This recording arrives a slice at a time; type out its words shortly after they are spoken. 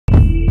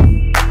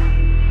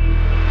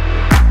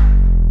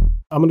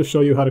I'm going to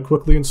show you how to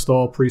quickly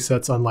install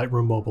presets on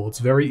Lightroom Mobile. It's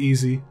very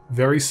easy,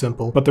 very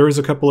simple, but there is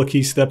a couple of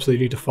key steps that you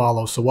need to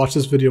follow, so watch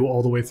this video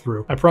all the way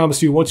through. I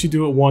promise you, once you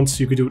do it once,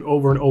 you can do it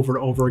over and over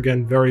and over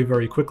again very,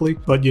 very quickly,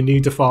 but you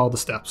need to follow the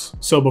steps.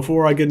 So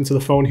before I get into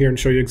the phone here and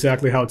show you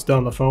exactly how it's done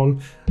on the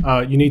phone,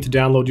 you need to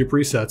download your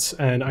presets,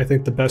 and I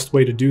think the best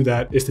way to do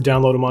that is to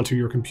download them onto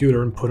your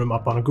computer and put them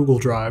up on a Google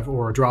Drive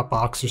or a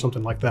Dropbox or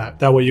something like that.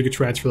 That way you could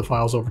transfer the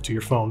files over to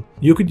your phone.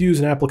 You could use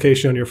an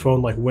application on your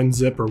phone like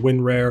WinZip or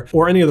WinRare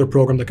or any other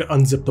program that could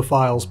unzip the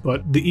files,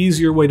 but the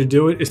easier way to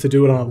do it is to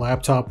do it on a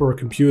laptop or a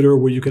computer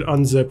where you could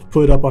unzip,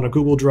 put it up on a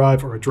Google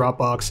Drive or a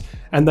Dropbox,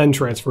 and then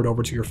transfer it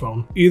over to your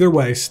phone. Either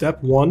way,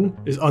 step one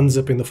is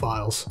unzipping the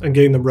files and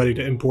getting them ready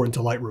to import into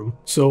Lightroom.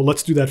 So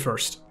let's do that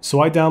first.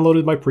 So I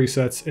downloaded my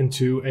presets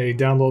into a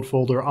download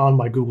folder on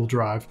my Google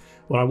Drive.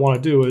 What I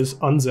want to do is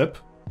unzip.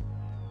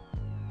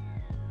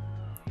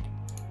 I'm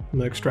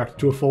going to extract it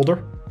to a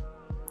folder.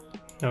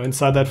 Now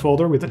inside that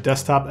folder we have the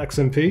desktop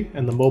XMP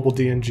and the mobile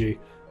DNG.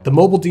 The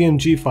mobile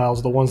DNG files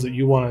are the ones that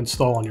you want to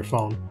install on your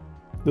phone.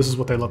 This is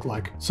what they look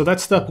like. So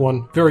that's step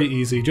one, very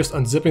easy, just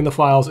unzipping the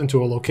files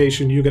into a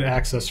location you can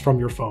access from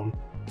your phone.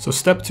 So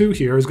step two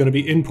here is going to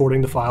be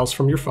importing the files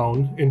from your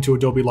phone into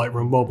Adobe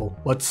Lightroom Mobile.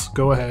 Let's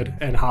go ahead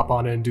and hop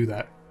on in and do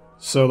that.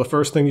 So the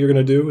first thing you're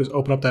going to do is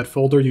open up that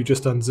folder you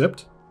just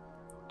unzipped,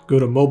 go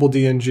to mobile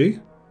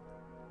DNG.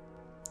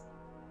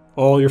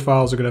 All your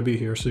files are going to be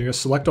here, so you're going to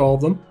select all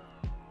of them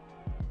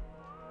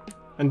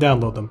and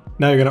download them.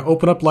 Now you're going to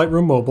open up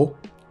Lightroom Mobile.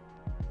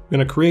 I'm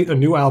going to create a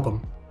new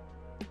album.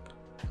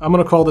 I'm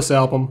going to call this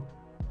album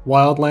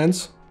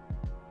Wildlands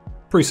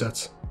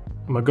Presets.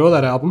 I'm going to go to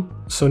that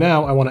album. So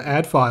now I want to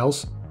add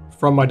files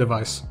from my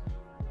device.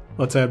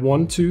 Let's add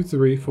 1, 2,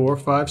 3, 4,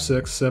 5,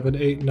 6, 7,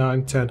 8,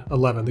 9, 10,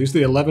 11. These are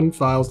the 11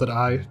 files that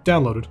I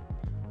downloaded.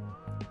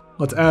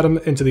 Let's add them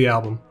into the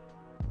album.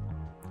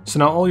 So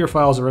now all your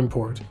files are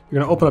imported. You're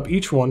going to open up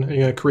each one and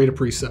you're going to create a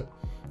preset.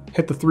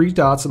 Hit the three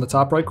dots in the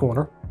top right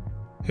corner.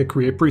 Hit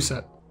Create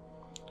Preset.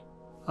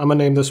 I'm going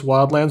to name this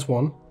Wildlands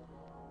 1.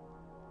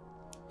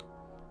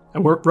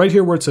 And we're right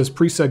here where it says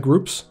Preset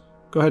Groups,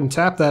 go ahead and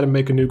tap that and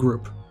make a new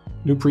group.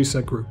 New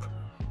preset group.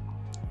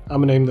 I'm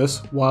going to name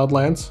this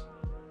Wildlands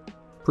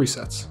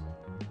Presets.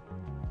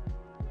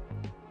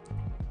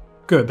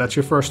 Good, that's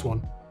your first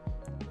one.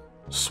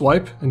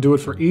 Swipe and do it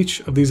for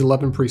each of these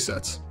 11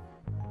 presets.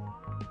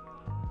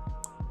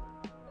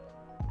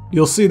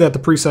 You'll see that the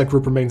preset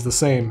group remains the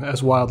same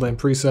as Wildland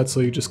Presets,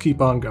 so you just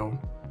keep on going.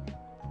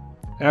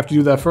 After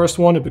you do that first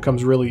one, it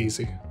becomes really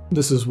easy.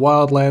 This is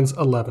Wildlands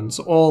 11,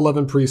 so all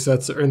 11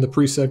 presets are in the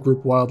preset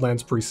group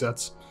Wildlands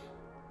Presets.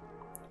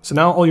 So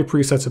now all your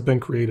presets have been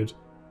created.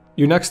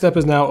 Your next step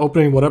is now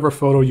opening whatever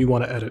photo you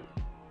want to edit.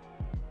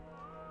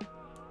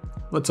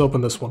 Let's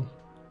open this one.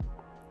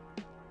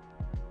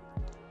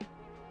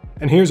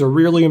 And here's a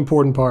really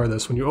important part of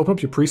this. When you open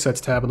up your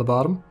presets tab on the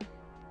bottom,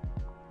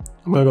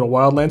 I'm going to go to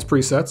Wildlands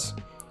Presets,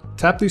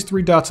 tap these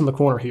three dots in the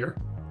corner here.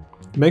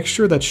 Make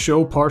sure that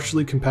Show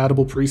Partially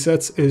Compatible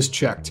Presets is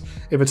checked.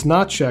 If it's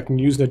not checked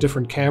and using a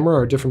different camera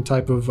or a different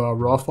type of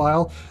RAW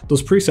file,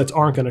 those presets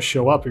aren't going to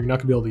show up or you're not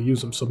going to be able to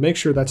use them. So make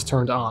sure that's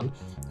turned on.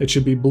 It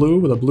should be blue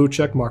with a blue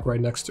check mark right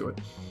next to it.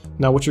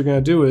 Now what you're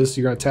going to do is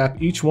you're going to tap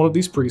each one of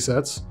these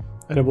presets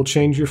and it will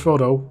change your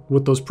photo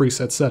with those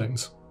preset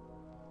settings.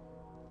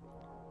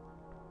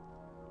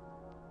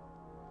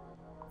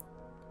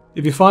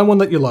 If you find one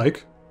that you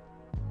like,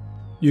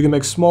 you can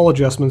make small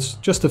adjustments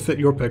just to fit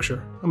your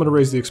picture. I'm going to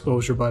raise the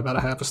exposure by about a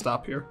half a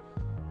stop here.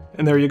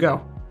 And there you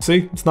go.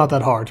 See, it's not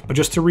that hard. But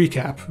just to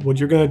recap, what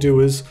you're going to do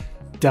is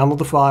download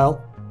the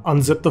file,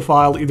 unzip the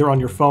file either on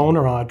your phone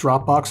or on a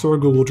Dropbox or a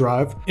Google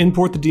Drive,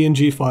 import the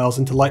DNG files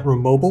into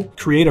Lightroom Mobile,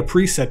 create a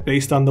preset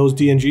based on those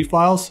DNG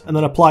files, and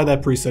then apply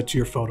that preset to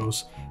your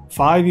photos.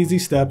 5 easy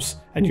steps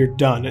and you're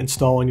done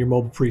installing your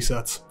mobile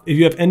presets. If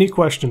you have any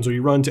questions or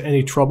you run into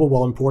any trouble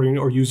while importing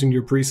or using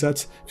your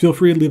presets, feel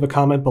free to leave a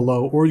comment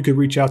below, or you could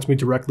reach out to me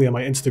directly on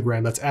my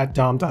Instagram, that's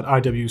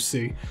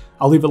 @dom.iwc.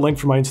 I'll leave a link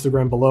for my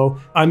Instagram below.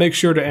 I make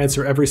sure to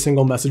answer every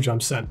single message I'm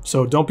sent,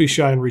 so don't be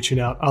shy in reaching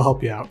out, I'll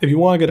help you out. If you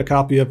want to get a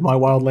copy of my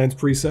Wildlands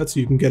presets,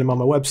 you can get them on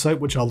my website,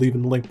 which I'll leave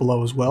in the link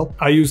below as well.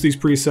 I use these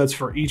presets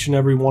for each and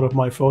every one of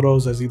my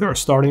photos as either a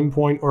starting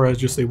point or as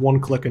just a one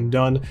click and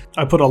done.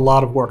 I put a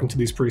lot of work into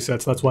these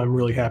presets, that's why I'm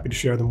really happy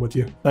to share them with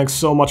you. Thanks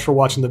so much for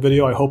watching the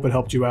video, I hope it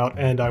helped you out,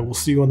 and I will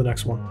see you in the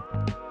next one.